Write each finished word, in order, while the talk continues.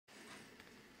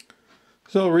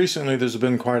So recently there's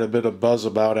been quite a bit of buzz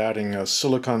about adding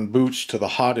silicone boots to the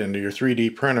hot end of your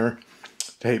 3D printer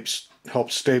to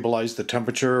help stabilize the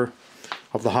temperature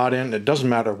of the hot end. It doesn't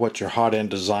matter what your hot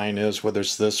end design is, whether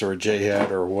it's this or a J-head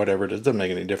or whatever, it doesn't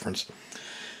make any difference.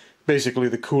 Basically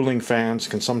the cooling fans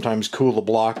can sometimes cool the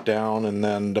block down, and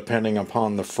then depending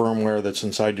upon the firmware that's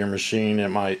inside your machine, it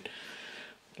might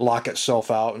lock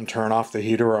itself out and turn off the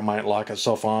heater, or it might lock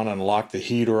itself on and lock the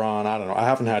heater on. I don't know. I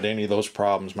haven't had any of those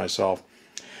problems myself.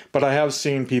 But I have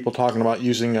seen people talking about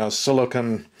using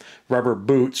silicone rubber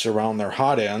boots around their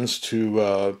hot ends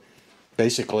to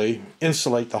basically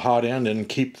insulate the hot end and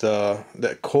keep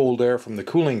that cold air from the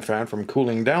cooling fan from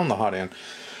cooling down the hot end.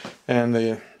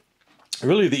 And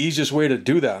really the easiest way to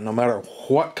do that, no matter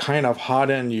what kind of hot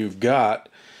end you've got,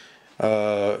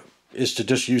 is to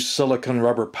just use silicone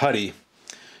rubber putty.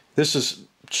 This is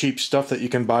cheap stuff that you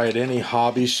can buy at any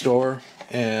hobby store,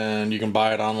 and you can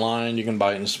buy it online. You can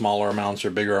buy it in smaller amounts or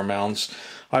bigger amounts.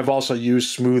 I've also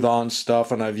used smooth-on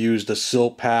stuff, and I've used a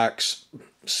Silpax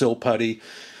Sil Putty.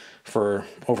 For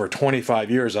over 25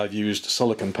 years I've used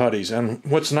silicone putties, and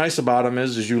what's nice about them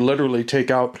is you literally take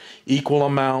out equal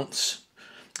amounts,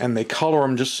 and they color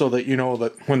them just so that you know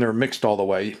that when they're mixed all the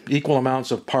way, equal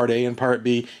amounts of part A and part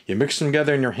B, you mix them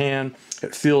together in your hand.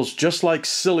 It feels just like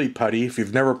silly putty. If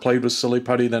you've never played with silly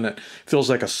putty, then it feels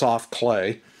like a soft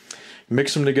clay.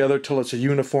 Mix them together till it's a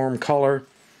uniform color.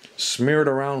 Smear it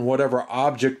around whatever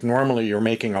object normally you're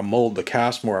making a mold to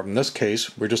cast more of. In this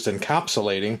case, we're just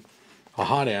encapsulating a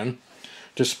hot end.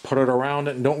 Just put it around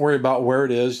it and don't worry about where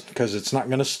it is, because it's not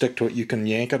going to stick to it. You can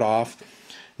yank it off.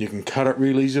 You can cut it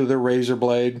real easy with a razor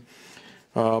blade.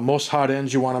 Most hot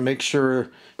ends, you want to make sure,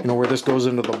 you know, where this goes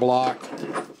into the block,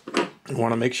 you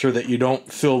want to make sure that you don't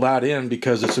fill that in,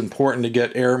 because it's important to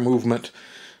get air movement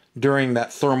during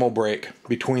that thermal break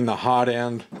between the hot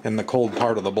end and the cold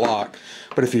part of the block.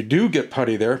 But if you do get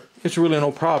putty there, it's really no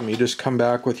problem. You just come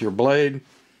back with your blade,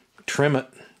 trim it.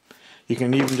 You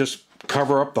can even just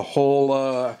cover up the whole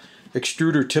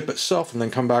extruder tip itself, and then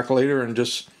come back later and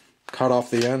just cut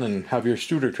off the end and have your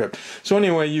extruder tip. So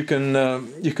anyway, you could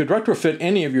retrofit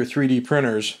any of your 3D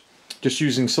printers just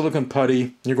using silicone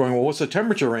putty. You're going, well, what's the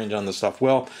temperature range on this stuff?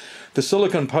 Well, the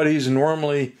silicone putties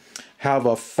normally have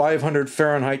a 500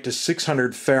 Fahrenheit to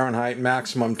 600 Fahrenheit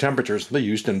maximum temperatures. They're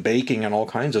used in baking and all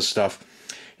kinds of stuff.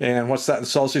 And what's that in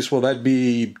Celsius? Well, that'd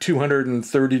be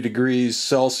 230 degrees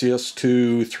Celsius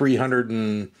to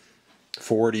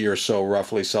 340 or so,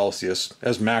 roughly, Celsius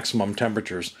as maximum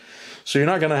temperatures. So you're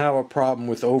not going to have a problem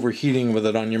with overheating with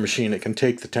it on your machine. It can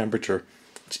take the temperature.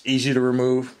 It's easy to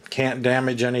remove, can't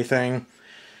damage anything.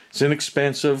 It's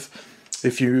inexpensive.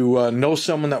 If you know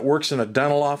someone that works in a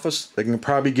dental office, they can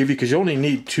probably give you, because you only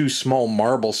need two small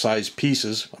marble-sized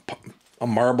pieces, a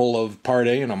marble of part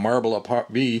A and a marble of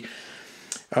part B.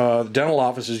 Dental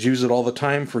offices use it all the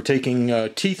time for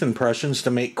taking teeth impressions to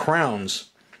make crowns.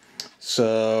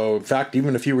 So, in fact,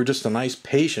 even if you were just a nice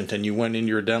patient and you went into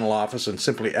your dental office and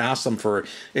simply asked them for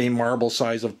a marble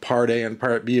size of part A and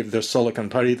part B of their silicone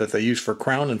putty that they use for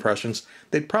crown impressions,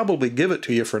 they'd probably give it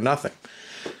to you for nothing.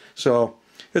 So,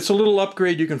 it's a little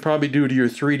upgrade you can probably do to your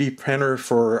 3D printer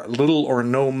for little or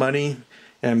no money,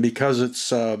 and because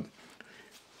it's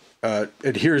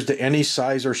adheres to any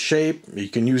size or shape, you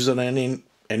can use it on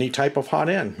any type of hot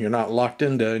end. You're not locked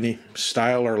into any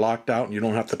style or locked out, and you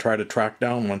don't have to try to track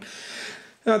down one.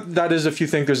 That is, if you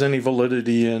think there's any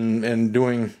validity in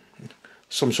doing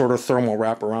some sort of thermal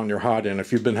wrap around your hot end.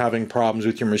 If you've been having problems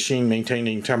with your machine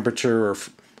maintaining temperature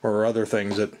or other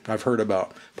things that I've heard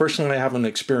about. Personally, I haven't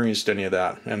experienced any of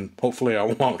that, and hopefully I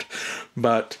won't.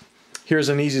 But here's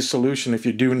an easy solution if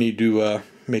you do need to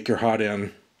make your hot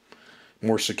end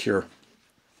more secure.